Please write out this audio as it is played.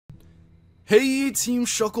Hey Team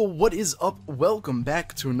Shuckle, what is up? Welcome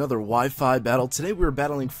back to another Wi-Fi battle. Today we're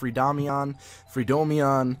battling Freedomion,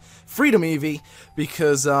 Freedom Evie,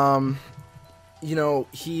 because, you know,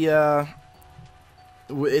 it's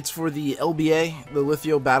for the LBA, the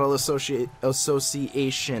Lithio Battle Association,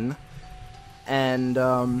 and,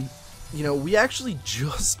 you know, we actually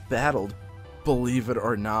just battled, believe it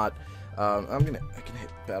or not. I can hit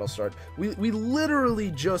battle start. We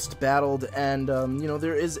literally just battled, and you know,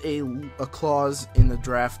 there is a clause in the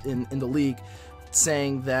draft in the league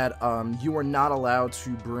saying that you are not allowed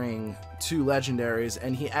to bring two legendaries,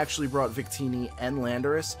 and he actually brought Victini and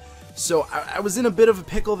Landorus, so I was in a bit of a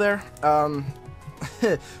pickle there.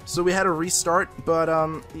 So we had to restart, but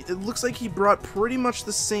it looks like he brought pretty much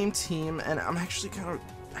the same team, and I'm actually kind of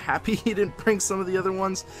happy he didn't bring some of the other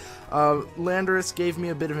ones. Landorus gave me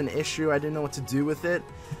a bit of an issue. I didn't know what to do with it.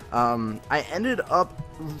 I ended up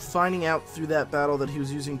finding out through that battle that he was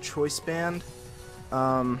using Choice Band.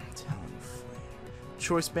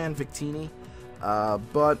 Choice Band Victini.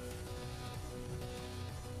 But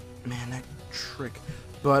man, that trick.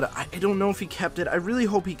 But I don't know if he kept it. I really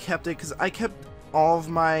hope he kept it, because I kept all of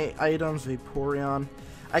my items. Vaporeon.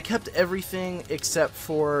 I kept everything except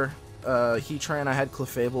for Heatran. I had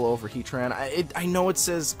Clefable over Heatran. I know it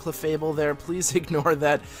says Clefable there. Please ignore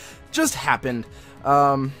that. Just happened.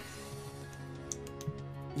 Yeah,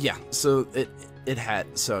 so it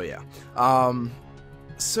had. So yeah.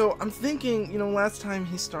 So I'm thinking, you know, last time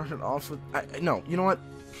he started off with no, you know what?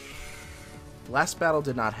 Last battle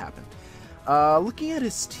did not happen. Looking at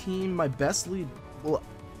his team, my best lead will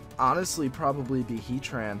honestly probably be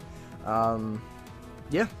Heatran.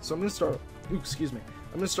 Yeah, so I'm gonna start. Ooh, excuse me.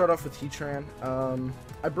 I'm going to start off with Heatran.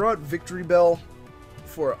 I brought Victory Bell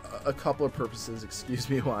for a couple of purposes, excuse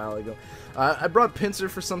me, a while ago. I brought Pinsir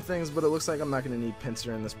for some things, but it looks like I'm not going to need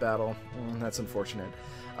Pinsir in this battle. That's unfortunate.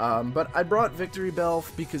 But I brought Victory Bell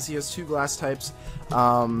because he has two grass types,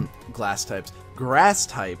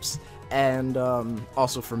 and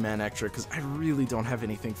also for Manectric, because I really don't have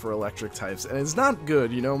anything for electric types, and it's not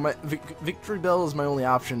good, you know. My Victory Bell is my only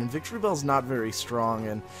option, and Victory Bell's not very strong,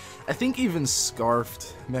 and I think even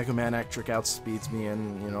Scarfed Mega Manectric outspeeds me,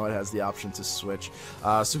 and, you know, it has the option to switch.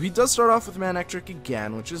 So he does start off with Manectric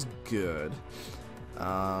again, which is good.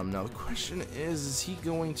 Now the question is he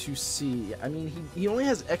going to see? I mean, he only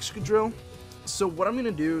has Excadrill, so what I'm going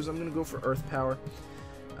to do is I'm going to go for Earth Power.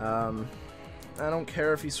 I don't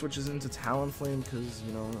care if he switches into Talonflame, because,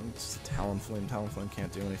 you know, it's Talonflame. Talonflame can't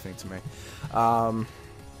do anything to me. Hold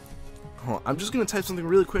on. I'm just going to type something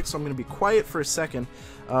really quick, so I'm going to be quiet for a second.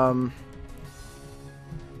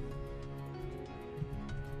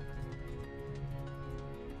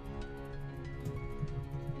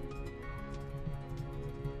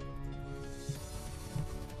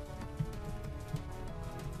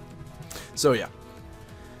 So, yeah.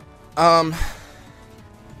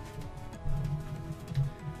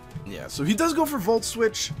 Yeah, so he does go for Volt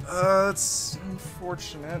Switch. It's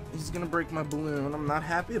unfortunate. He's gonna break my balloon. I'm not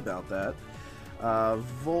happy about that.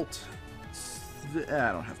 Volt.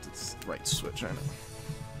 I don't have to write Switch. I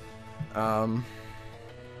know.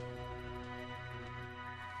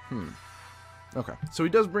 Okay, so he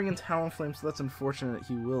does bring in Talonflame, so that's unfortunate.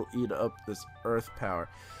 He will eat up this Earth Power,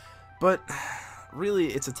 but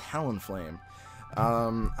really, it's a Talonflame.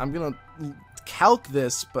 I'm gonna calc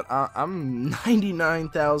this, but I'm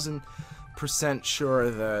 99,000%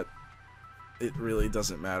 sure that it really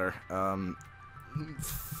doesn't matter.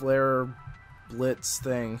 Flare Blitz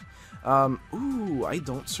thing. Ooh, I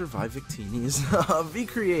don't survive Victini's.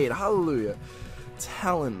 V-Create, hallelujah.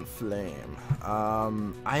 Talonflame.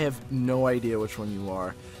 I have no idea which one you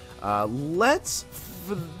are. Let's,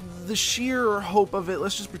 for the sheer hope of it,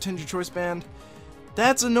 let's just pretend you're Choice Band.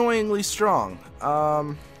 That's annoyingly strong.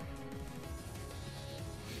 Man.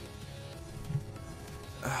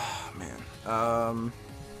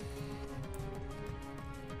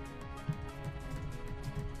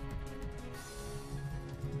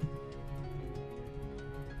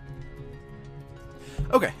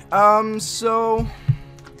 Okay, so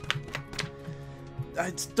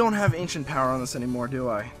I don't have Ancient Power on this anymore, do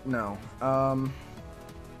I? No.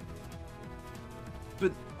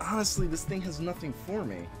 But honestly, this thing has nothing for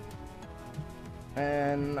me.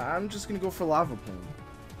 And I'm just gonna go for Lava Plume.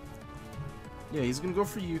 Yeah, he's gonna go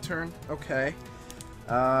for U-turn. Okay.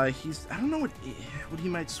 I don't know what he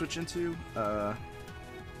might switch into. But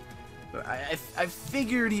I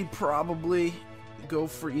figured he'd probably go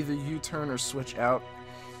for either U-turn or switch out.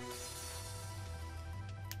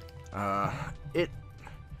 It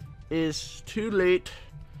is too late.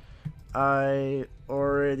 I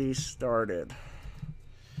already started.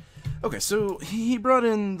 Okay, so he brought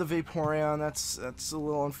in the Vaporeon. That's a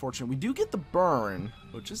little unfortunate. We do get the burn,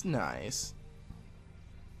 which is nice.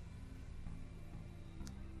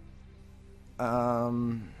 I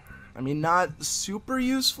mean, not super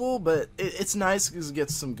useful, but it's nice because it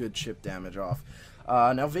gets some good chip damage off.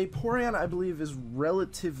 Now, Vaporeon, I believe, is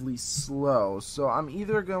relatively slow, so I'm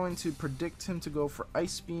either going to predict him to go for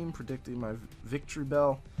Ice Beam, predicting my Victory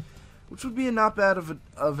Bell, which would be a not bad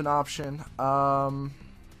of an option,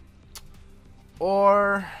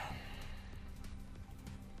 or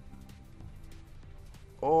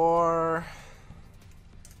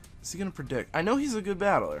is he going to predict? I know he's a good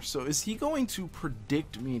battler, so is he going to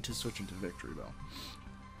predict me to switch into Victory Bell?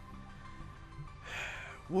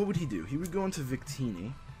 What would he do? He would go into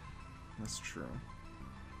Victini. That's true.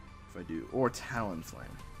 If I do. Or Talonflame.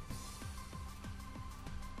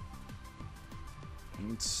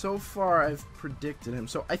 And so far, I've predicted him.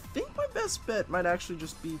 So I think my best bet might actually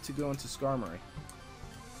just be to go into Skarmory.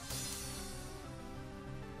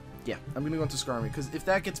 Yeah, I'm going to go into Skarmory. Because if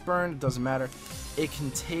that gets burned, it doesn't matter. It can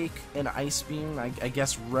take an Ice Beam, I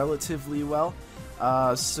guess, relatively well.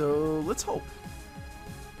 So let's hope.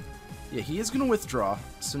 Yeah, he is going to withdraw,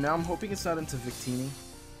 so now I'm hoping it's not into Victini.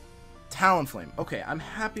 Talonflame. Okay, I'm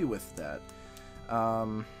happy with that.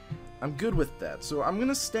 I'm good with that. So I'm going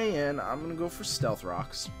to stay in. I'm going to go for Stealth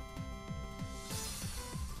Rocks.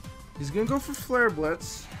 He's going to go for Flare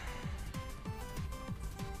Blitz.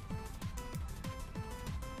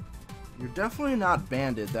 You're definitely not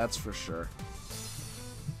banded, that's for sure.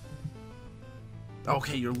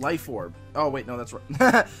 Okay, you're Life Orb. Oh, wait, no, that's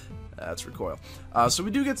right. That's Recoil. So we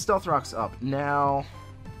do get Stealth Rocks up. Now,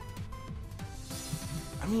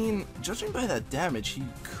 I mean, judging by that damage, he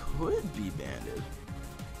could be banded.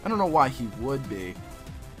 I don't know why he would be.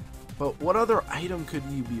 But what other item could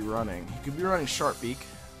he be running? He could be running Sharp Beak.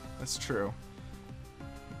 That's true.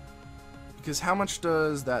 Because how much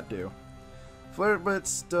does that do? Flare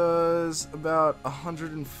Blitz does about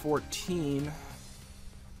 114.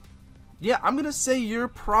 Yeah, I'm going to say you're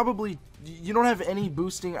probably... You don't have any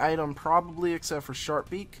boosting item, probably, except for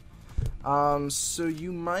Sharp Beak. So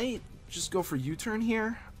you might just go for U-turn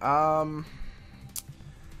here. I'm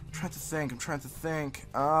trying to think.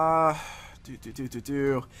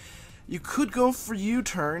 You could go for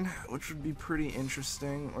U-turn, which would be pretty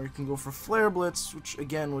interesting. Or you can go for Flare Blitz, which,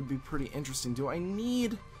 again, would be pretty interesting. Do I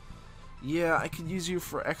need... Yeah, I could use you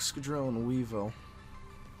for Excadrill and Weavile.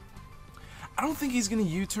 I don't think he's gonna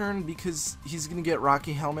U-turn because he's gonna get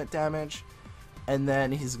Rocky Helmet damage, and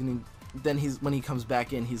then when he comes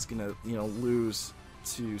back in, he's gonna lose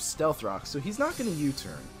to Stealth Rock. So he's not gonna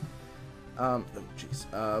U-turn. Oh jeez.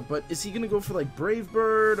 But is he gonna go for like Brave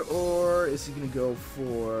Bird, or is he gonna go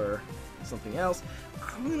for something else?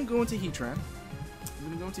 I'm gonna go into Heatran.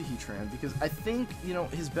 Because I think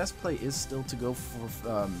his best play is still to go for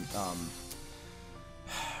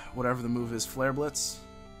whatever the move is, Flare Blitz.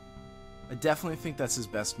 I definitely think that's his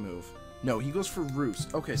best move. No, he goes for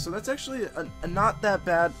Roost. Okay, so that's actually a not that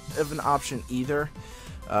bad of an option either.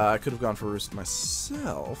 I could have gone for Roost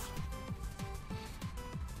myself.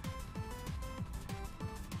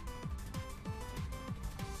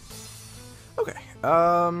 Okay,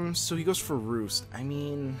 so he goes for Roost. I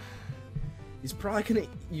mean, he's probably gonna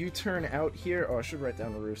U-turn out here. Oh, I should write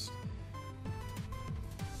down a Roost.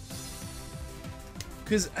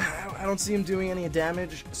 Because I don't see him doing any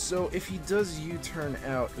damage, so if he does U-turn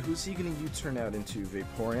out, who's he going to U-turn out into?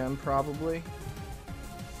 Vaporeon, probably?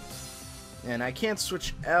 And I can't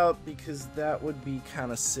switch out because that would be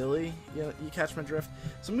kind of silly. You catch my drift?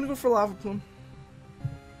 So I'm going to go for Lava Plume.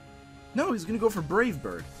 No, he's going to go for Brave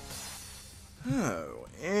Bird. Oh,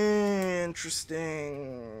 interesting.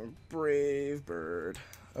 Brave Bird.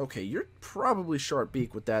 Okay, you're probably Sharp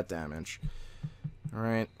Beak with that damage.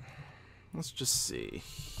 Alright. Let's just see.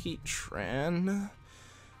 Heatran. I'm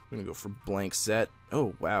gonna go for Blank Set.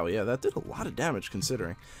 Oh, wow, yeah, that did a lot of damage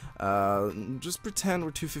considering. Just pretend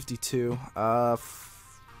we're 252.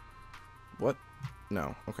 What?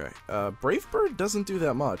 No, okay. Brave Bird doesn't do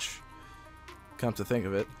that much. Come to think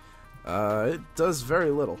of it. It does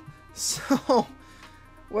very little. So,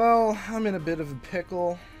 well, I'm in a bit of a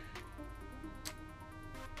pickle.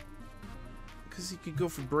 Because he could go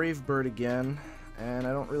for Brave Bird again. And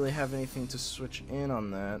I don't really have anything to switch in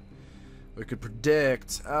on that. We could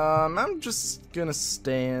predict. I'm just gonna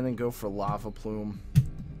stay in and go for Lava Plume.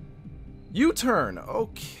 U-turn!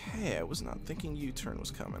 Okay, I was not thinking U-turn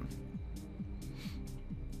was coming.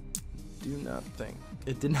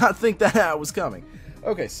 It did not think that was coming.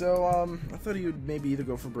 Okay, so, I thought he would maybe either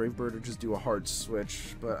go for Brave Bird or just do a hard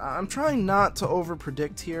switch. But I'm trying not to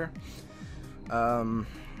over-predict here. Oh,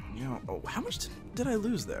 how much did I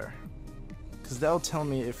lose there? because that'll tell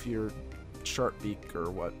me if you're Sharpbeak or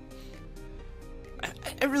what.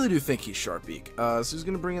 I really do think he's Sharpbeak. So he's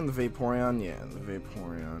gonna bring in the Vaporeon. Yeah, the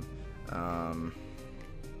Vaporeon.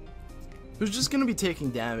 Who's just gonna be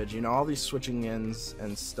taking damage, you know, all these switching ins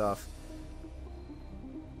and stuff,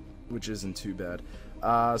 which isn't too bad.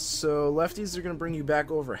 So lefties are gonna bring you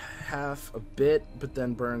back over half a bit, but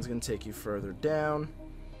then Burn's gonna take you further down.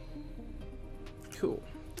 Cool.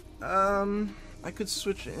 I could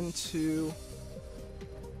switch into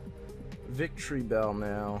Victory Bell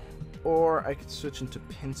now, or I could switch into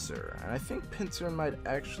Pinsir, and I think Pinsir might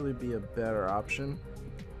actually be a better option.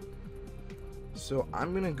 So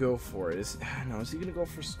I'm gonna go for it. Is he gonna go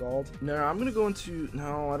for Scald? No, I'm gonna go into.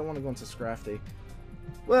 No, I don't want to go into Scrafty.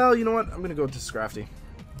 Well, you know what? I'm gonna go into Scrafty.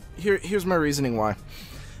 Here's my reasoning why.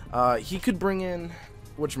 He could bring in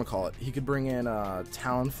whatchamacallit. He could bring in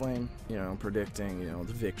Talonflame, you know, predicting, you know,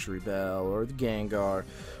 the Victory Bell or the Gengar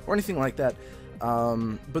or anything like that.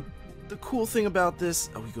 But the cool thing about this,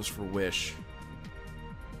 oh, he goes for Wish.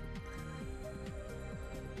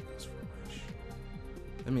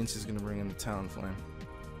 That means he's going to bring in the Talonflame.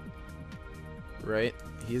 Right?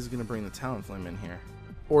 He is going to bring the Talonflame in here.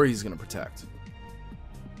 Or he's going to Protect.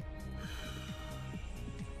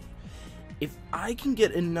 If I can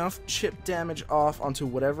get enough chip damage off onto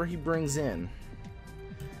whatever he brings in.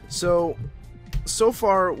 So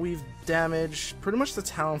far we've damaged pretty much the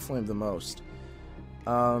Talonflame the most.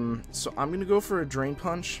 So I'm going to go for a Drain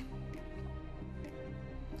Punch.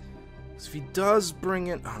 So if he does bring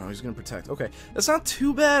in... Oh no, he's going to Protect. Okay, that's not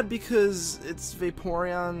too bad because it's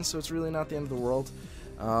Vaporeon, so it's really not the end of the world.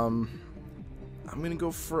 I'm going to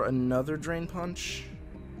go for another Drain Punch,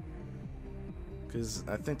 because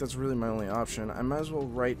I think that's really my only option. I might as well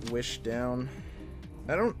write Wish down.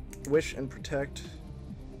 I don't Wish and Protect.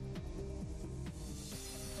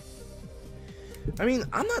 I mean,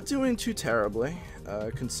 I'm not doing too terribly,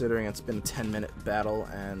 considering it's been a 10-minute battle,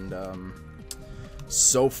 and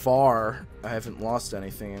so far I haven't lost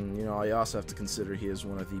anything, and you know, I also have to consider he is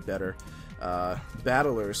one of the better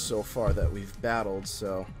battlers so far that we've battled,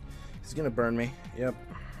 so he's gonna burn me. Yep.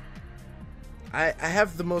 I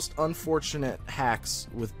have the most unfortunate hacks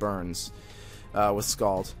with burns, with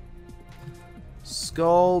Scald.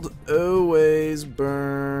 Scald always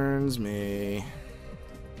burns me.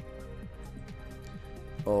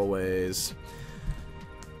 Always.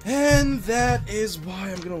 And that is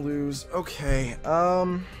why I'm gonna lose. Okay,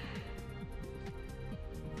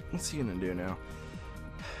 what's he gonna do now?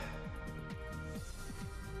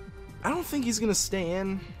 I don't think he's gonna stay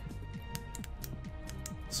in.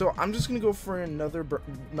 So I'm just gonna go for another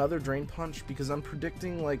Drain Punch because I'm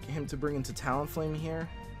predicting like him to bring into Talonflame here.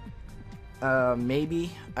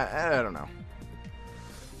 Maybe. I don't know.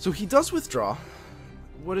 So he does withdraw.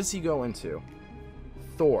 What does he go into?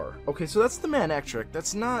 Thor. Okay, so that's the Manectric.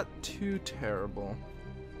 That's not too terrible.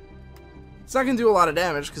 It's not gonna do a lot of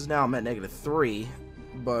damage because now I'm at -3,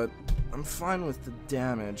 but I'm fine with the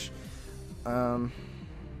damage. I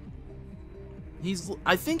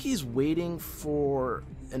think he's waiting for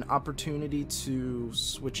an opportunity to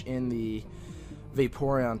switch in the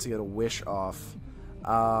Vaporeon to get a Wish off.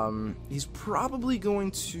 He's probably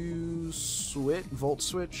going to Volt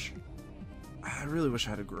Switch. I really wish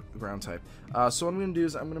I had a ground type. So what I'm going to do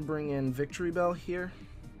is I'm going to bring in Victory Bell here.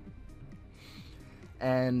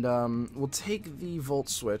 And we'll take the Volt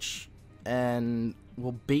Switch and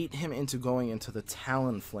we'll bait him into going into the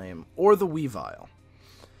Talonflame or the Weavile.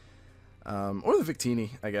 Or the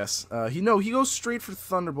Victini, I guess. He goes straight for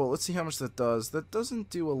Thunderbolt. Let's see how much that does. That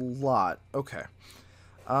doesn't do a lot. Okay.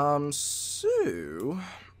 So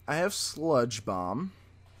I have Sludge Bomb,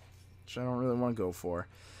 which I don't really want to go for.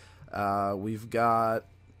 We've got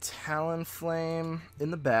Talonflame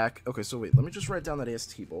in the back. Okay, so wait, let me just write down that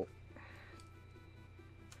AST Bolt.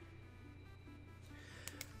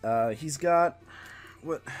 He's got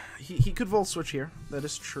what he could Volt Switch here. That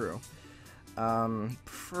is true.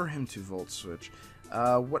 Prefer him to Volt Switch.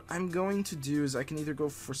 What I'm going to do is I can either go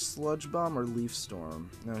for Sludge Bomb or Leaf Storm.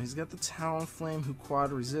 Now, he's got the Talonflame who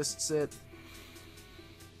quad resists it.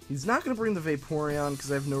 He's not going to bring the Vaporeon because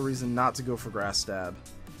I have no reason not to go for Grass Stab.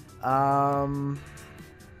 I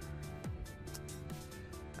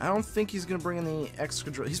don't think he's going to bring in the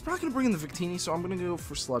Excadrill. He's probably going to bring in the Victini, so I'm going to go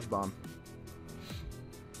for Sludge Bomb.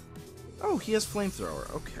 Oh, he has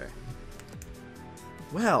Flamethrower. Okay.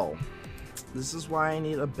 Well, this is why I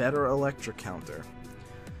need a better electric counter.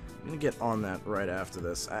 I'm gonna get on that right after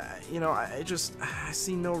this. I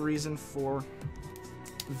see no reason for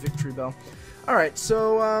Victory Bell. Alright,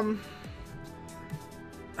 so, oh,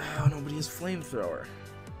 nobody has Flamethrower.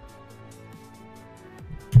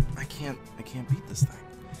 I can't beat this thing.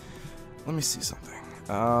 let me see something.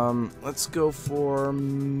 Let's go for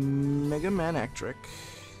Mega Man Electric.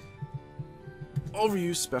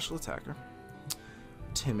 Overuse Special Attacker.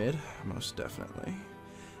 Timid, most definitely.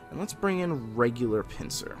 And let's bring in regular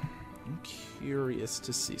Pincer. I'm curious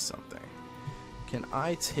to see something. Can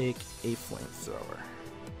I take a flamethrower?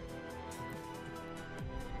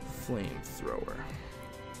 Flamethrower.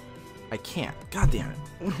 I can't. God damn it.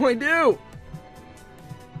 What do I do?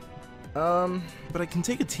 But I can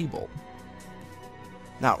take a T-Bolt.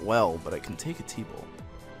 Not well, but I can take a T-Bolt.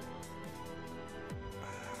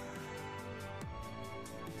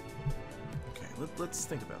 Okay, let's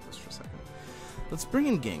think about this for a second. Let's bring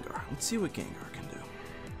in Gengar. Let's see what Gengar can do.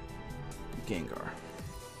 Gengar.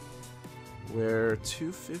 We're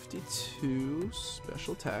 252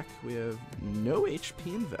 special attack. We have no HP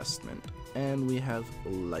investment, and we have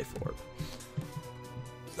Life Orb.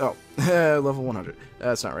 Oh, level 100.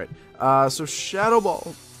 That's not right. So Shadow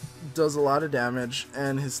Ball does a lot of damage,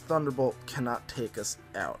 and his Thunderbolt cannot take us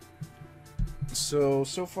out. So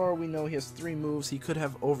far we know he has 3 moves. He could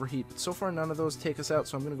have Overheat, but so far none of those take us out,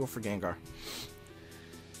 so I'm going to go for Gengar.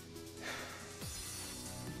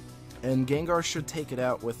 And Gengar should take it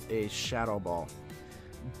out with a Shadow Ball.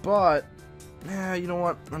 But, you know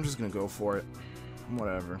what? I'm just going to go for it.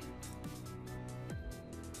 Whatever.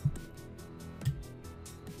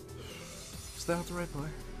 Is that the right play?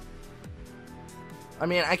 I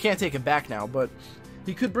mean, I can't take it back now, but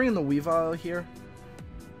he could bring in the Weavile here,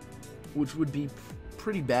 which would be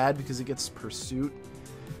pretty bad because it gets Pursuit.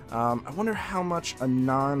 I wonder how much a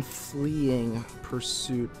non-fleeing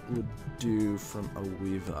Pursuit would do from a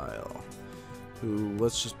Weavile, who,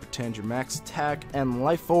 let's just pretend your max attack and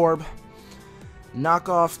Life Orb.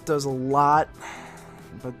 Knockoff does a lot,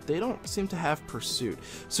 but they don't seem to have Pursuit.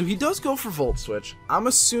 So he does go for Volt Switch. I'm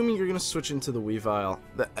assuming you're going to switch into the Weavile,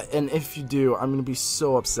 and if you do, I'm going to be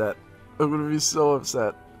so upset. I'm going to be so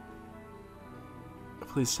upset.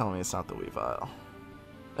 Please tell me it's not the Weavile.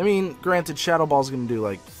 I mean, granted, Shadow Ball's going to do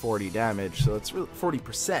like 40 damage, so it's really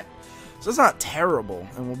 40%. So it's not terrible,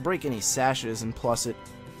 and we'll break any sashes, and plus it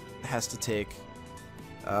has to take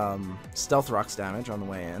Stealth Rock's damage on the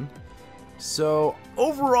way in. So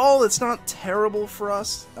overall, it's not terrible for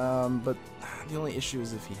us, but the only issue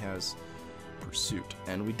is if he has Pursuit,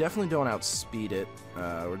 and we definitely don't outspeed it.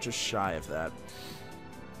 We're just shy of that.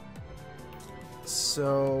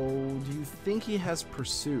 So, do you think he has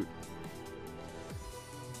Pursuit?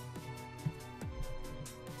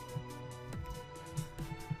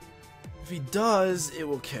 If he does, it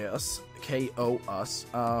will KO us.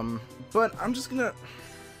 But I'm just gonna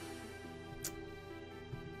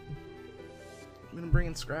bring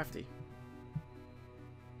in Scrafty.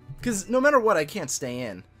 Because no matter what, I can't stay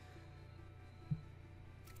in.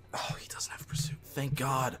 Oh, he doesn't have Pursuit. Thank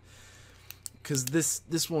God. Because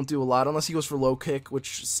this won't do a lot, unless he goes for Low Kick,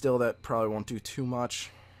 which still that probably won't do too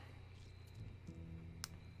much.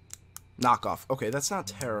 Knockoff. Okay, that's not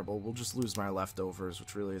terrible. We'll just lose my leftovers,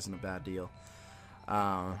 which really isn't a bad deal.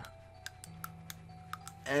 And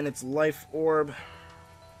it's Life Orb.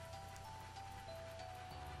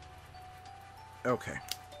 Okay.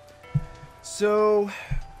 So,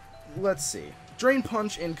 let's see. Drain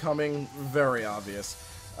Punch incoming, very obvious.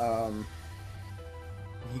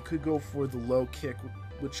 He could go for the Low Kick,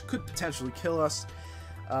 which could potentially kill us.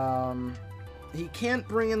 He can't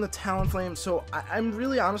bring in the Talonflame, so I'm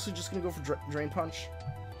really honestly just going to go for Drain Punch.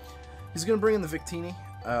 He's going to bring in the Victini.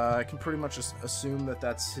 I can pretty much just assume that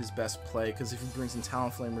that's his best play, because if he brings in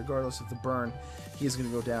Talonflame, regardless of the burn, he's going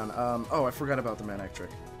to go down. Oh, I forgot about the Manectric.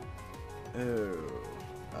 Oh.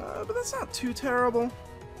 But that's not too terrible.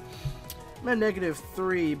 I'm at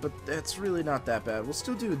 -3, but that's really not that bad. We'll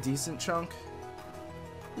still do a decent chunk.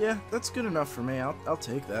 Yeah, that's good enough for me. I'll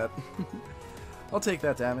take that. I'll take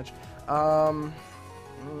that damage. The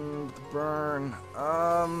burn.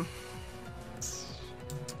 I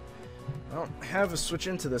don't have a switch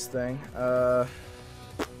into this thing. I'm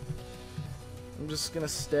just gonna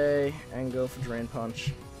stay and go for Drain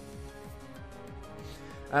Punch.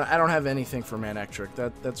 I don't have anything for Manectric.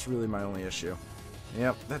 That's really my only issue.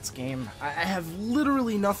 Yep, that's game. I have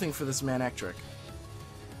literally nothing for this Manectric.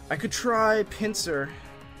 I could try Pincer.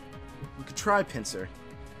 We could try Pincer.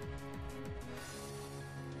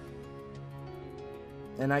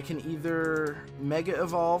 And I can either Mega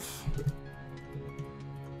Evolve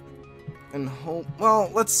and hope. Well,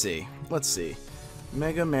 let's see. Let's see.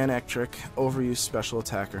 Mega Manectric, Overuse Special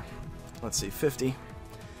Attacker. Let's see, 50.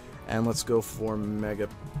 And let's go for Mega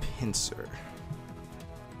Pincer.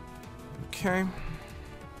 Okay.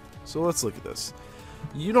 So let's look at this.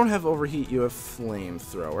 You don't have Overheat, you have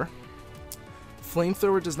Flamethrower.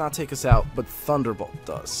 Flamethrower does not take us out, but Thunderbolt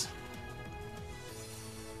does.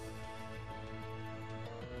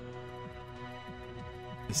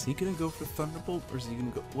 Is he gonna go for Thunderbolt, or is he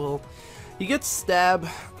gonna go... Well, he gets Stab,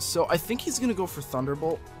 so I think he's gonna go for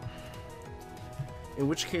Thunderbolt. In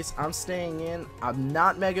which case, I'm staying in, I'm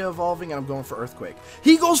not Mega Evolving, and I'm going for Earthquake.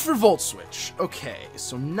 He goes for Volt Switch. Okay,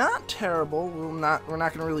 so not terrible. We're not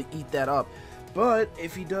gonna really eat that up. But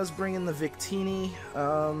if he does bring in the Victini,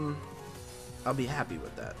 I'll be happy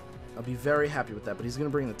with that. I'll be very happy with that. But he's gonna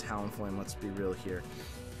bring the Talonflame. Let's be real here.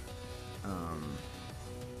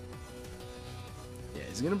 Yeah,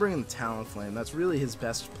 he's gonna bring in the Talonflame. That's really his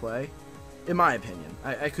best play, in my opinion.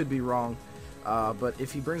 I could be wrong. But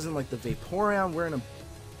if he brings in like the Vaporeon, we're in a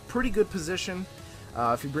pretty good position.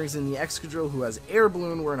 If he brings in the Excadrill, who has Air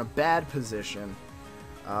Balloon, we're in a bad position.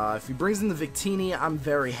 If he brings in the Victini, I'm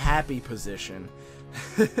very happy position.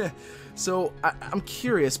 So I'm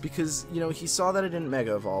curious because, you know, he saw that I didn't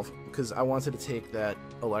Mega Evolve because I wanted to take that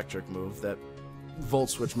Electric move. That Volt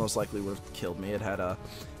Switch most likely would have killed me. It had a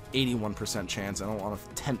 81% chance. I don't want to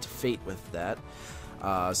tempt fate with that.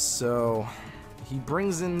 So he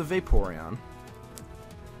brings in the Vaporeon,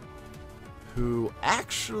 who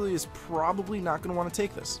actually is probably not going to want to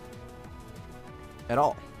take this at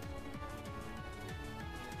all.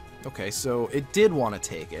 Okay, so it did want to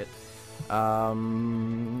take it.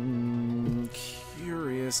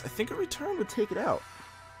 Curious. I think a return would take it out.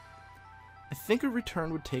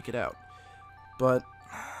 But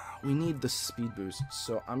we need the speed boost,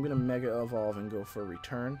 so I'm going to Mega Evolve and go for a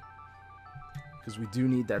return, because we do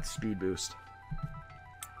need that speed boost.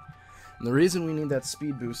 And the reason we need that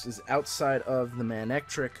speed boost is outside of the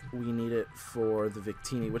Manectric, we need it for the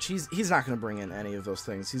Victini, which he's not going to bring in any of those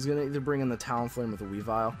things. He's going to either bring in the Talonflame with a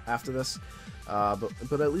Weavile after this,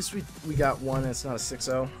 but at least we got one, and it's not a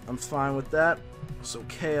 6-0. I'm fine with that. So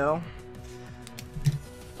KO.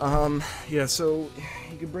 Yeah, so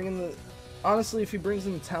he could bring in the... Honestly, if he brings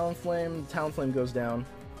in the Talonflame goes down.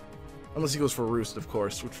 Unless he goes for Roost, of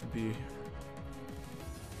course, which would be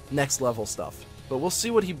next level stuff. But we'll see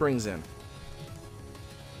what he brings in.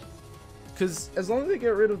 Because as long as I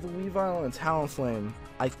get rid of the Weavile and Talonflame,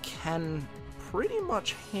 I can pretty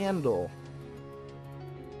much handle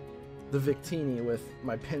the Victini with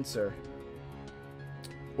my Pinsir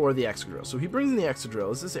or the Excadrill. So he brings in the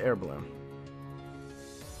Excadrill. Is this Air Balloon?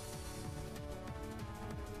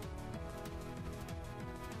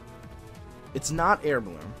 It's not Air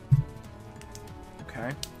Balloon.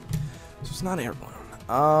 Okay. So it's not Air Balloon.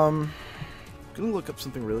 I'm gonna look up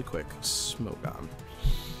something really quick. Smogon.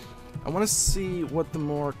 I want to see what the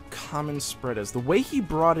more common spread is. The way he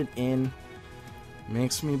brought it in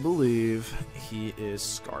makes me believe he is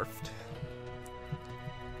Scarfed.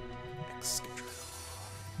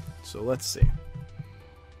 So let's see.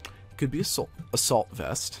 Could be Assault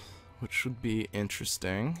Vest, which would be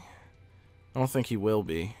interesting. I don't think he will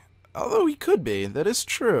be. Although he could be. That is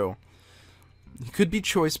true. He could be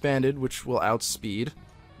Choice Banded, which will outspeed.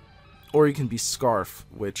 Or he can be Scarf,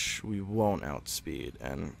 which we won't outspeed,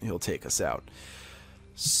 and he'll take us out.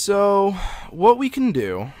 So, what we can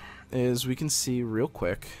do is we can see real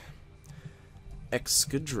quick.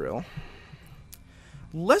 Excadrill.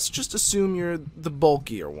 Let's just assume you're the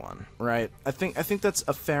bulkier one, right? I think that's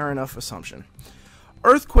a fair enough assumption.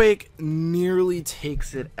 Earthquake nearly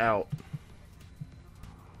takes it out.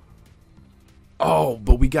 Oh,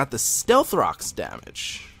 but we got the Stealth Rocks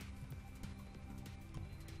damage.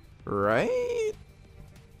 Right?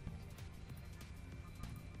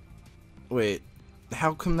 Wait,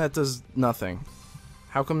 how come that does nothing?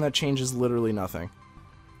 How come that changes literally nothing?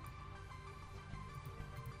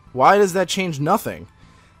 Why does that change nothing?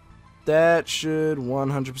 That should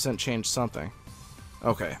 100% change something.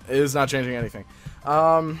 Okay, it is not changing anything.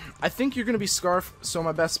 I think you're going to be Scarf, so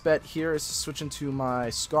my best bet here is to switch into my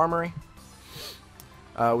Skarmory,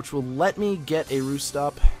 which will let me get a Roost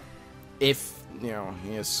up if, you know,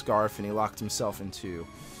 he has Scarf and he locked himself into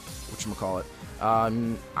whatchamacallit.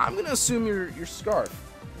 I'm going to assume you're Scarf.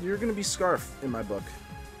 You're going to be Scarf in my book.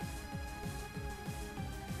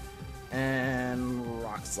 And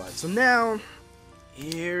Rock Slide. So now,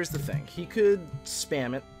 here's the thing. He could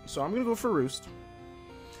spam it, so I'm going to go for Roost.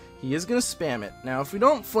 He is going to spam it. Now, if we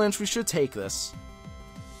don't flinch, we should take this.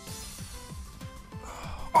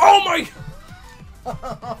 Oh my...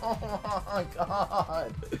 Oh my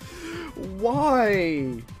god.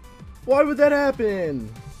 Why? Why would that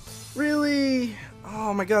happen? Really?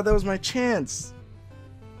 Oh my god, that was my chance.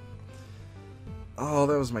 Oh,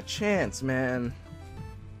 that was my chance, man.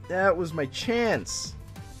 That was my chance.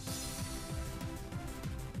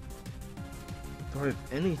 Don't have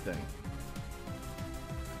anything.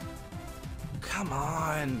 Come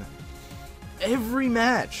on. Every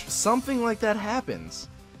match, something like that happens.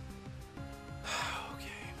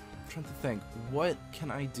 Okay. trying to think. What can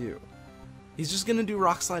I do? He's just gonna do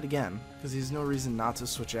Rock Slide again, because there's no reason not to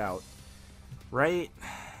switch out. Right?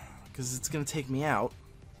 Because it's gonna take me out.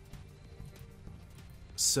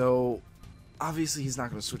 So, obviously he's not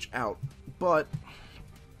gonna switch out. But,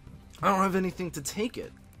 I don't have anything to take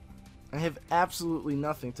it. I have absolutely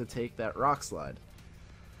nothing to take that Rock Slide.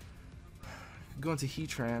 Go into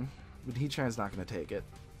Heatran, but Heatran's not gonna take it.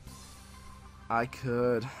 I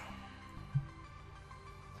could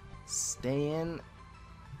stay in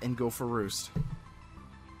and go for Roost.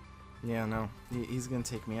 Yeah, no, he's gonna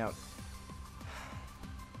take me out.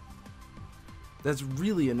 That's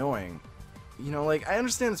really annoying. You know, like, I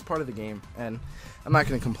understand it's part of the game, and I'm not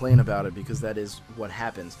gonna complain about it because that is what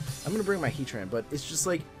happens. I'm gonna bring my Heatran, but it's just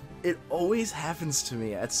like, it always happens to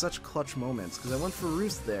me at such clutch moments, because I went for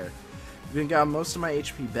Roost there. Even got most of my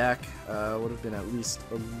HP back, would have been at least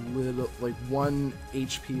a little, like 1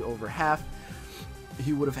 HP over half.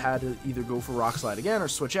 He would have had to either go for Rock Slide again or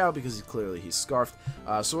switch out because he's Scarfed.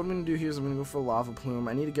 So what I'm going to do here is I'm going to go for Lava Plume.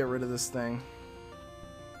 I need to get rid of this thing.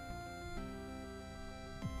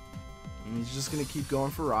 And he's just going to keep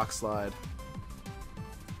going for Rock Slide.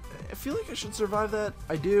 I feel like I should survive that.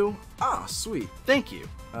 I do. Ah, sweet. Thank you.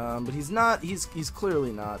 But he's not, he's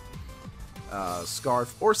clearly not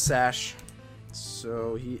Scarf or Sash.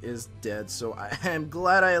 So he is dead. So I am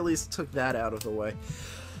glad I at least took that out of the way.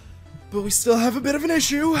 But we still have a bit of an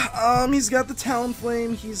issue. He's got the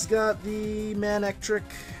Talonflame, he's got the Manectric,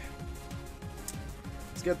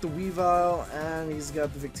 he's got the Weavile, and he's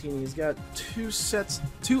got the Victini. He's got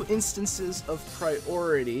two instances of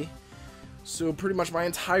priority. So pretty much my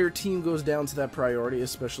entire team goes down to that priority,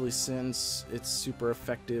 especially since it's super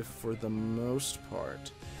effective for the most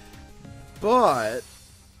part. But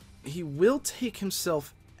he will take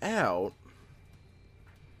himself out.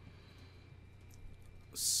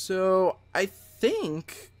 So I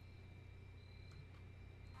think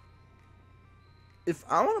if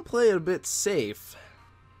I want to play it a bit safe,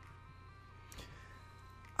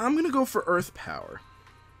 I'm going to go for Earth Power.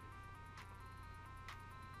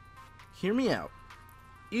 Hear me out.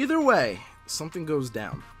 Either way, something goes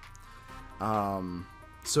down.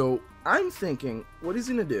 So I'm thinking what he's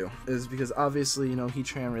going to do is, because obviously, you know,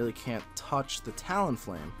 Heatran really can't touch the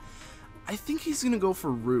Talonflame, I think he's going to go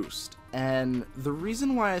for Roost. And the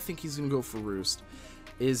reason why I think he's going to go for Roost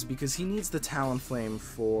is because he needs the Talonflame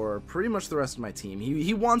for pretty much the rest of my team.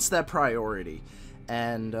 He wants that priority.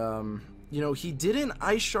 And, you know, he didn't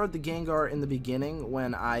Ice Shard the Gengar in the beginning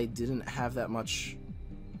when I didn't have that much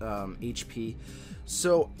HP.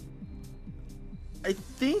 So I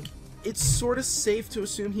think it's sort of safe to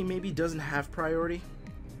assume he maybe doesn't have priority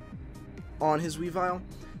on his Weavile.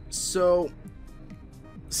 So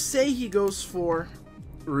say he goes for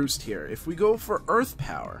Roost here. If we go for Earth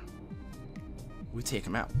Power, we take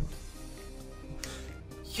him out.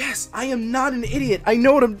 Yes, I am not an idiot. I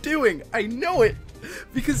know what I'm doing. I know it.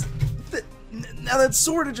 Because now that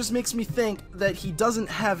sort of just makes me think that he doesn't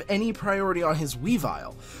have any priority on his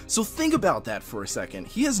Weavile. So think about that for a second.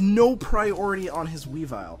 He has no priority on his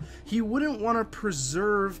Weavile. He wouldn't want to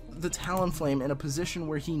preserve the Talonflame in a position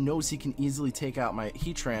where he knows he can easily take out my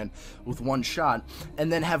Heatran with one shot,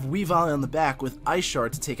 and then have Weavile on the back with Ice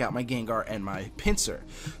Shard to take out my Gengar and my Pinsir.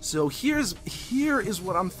 So here is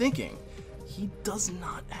what I'm thinking. He does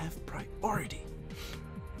not have priority.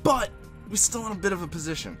 But we're still in a bit of a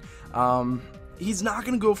position. He's not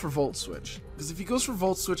going to go for Volt Switch, because if he goes for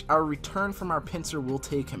Volt Switch, our return from our Pinsir will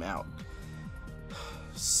take him out.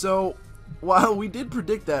 So, while we did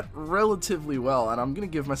predict that relatively well, and I'm going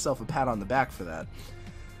to give myself a pat on the back for that,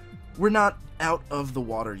 we're not out of the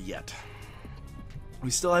water yet. We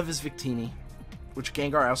still have his Victini, which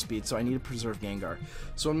Gengar outspeeds, so I need to preserve Gengar.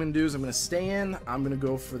 So what I'm going to do is I'm going to stay in, I'm going to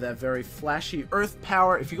go for that very flashy Earth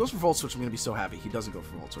Power. If he goes for Volt Switch, I'm going to be so happy. He doesn't go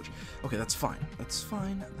for Volt Switch. Okay, that's fine. That's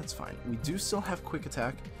fine. That's fine. We do still have Quick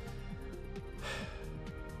Attack.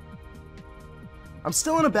 I'm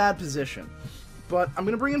still in a bad position, but I'm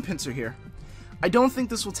going to bring in Pinsir here. I don't think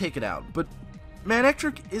this will take it out, but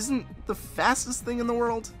Manectric isn't the fastest thing in the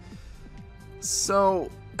world.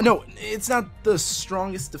 So no, it's not the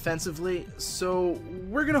strongest defensively, so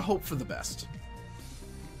we're going to hope for the best.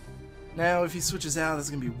 Now, if he switches out, that's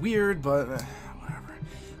going to be weird, but whatever.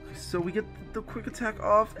 So we get the Quick Attack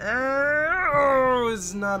off, and oh,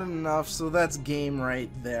 it's not enough, so that's game right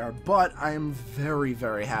there. But I am very,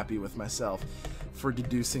 very happy with myself for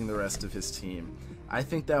deducing the rest of his team. I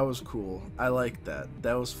think that was cool. I liked that.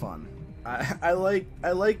 That was fun. I like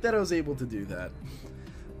that I was able to do that.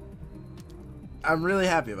 I'm really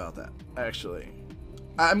happy about that, actually.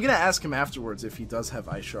 I'm gonna ask him afterwards if he does have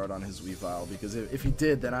Ice Shard on his Weavile, because if he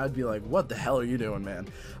did, then I'd be like, what the hell are you doing, man?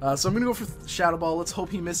 So I'm gonna go for Shadow Ball. Let's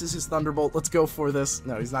hope he misses his Thunderbolt. Let's go for this.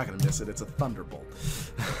 No, he's not gonna miss it. It's a Thunderbolt.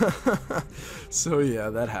 So yeah,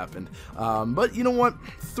 that happened. But you know what?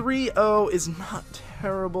 3-0 is not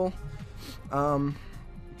terrible.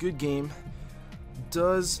 Good game.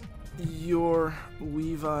 Does your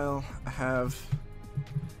Weavile have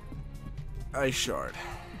Ice Shard?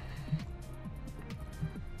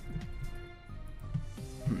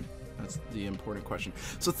 That's the important question.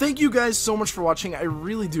 So thank you guys so much for watching. I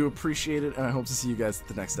really do appreciate it, and I hope to see you guys at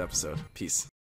the next episode. Peace.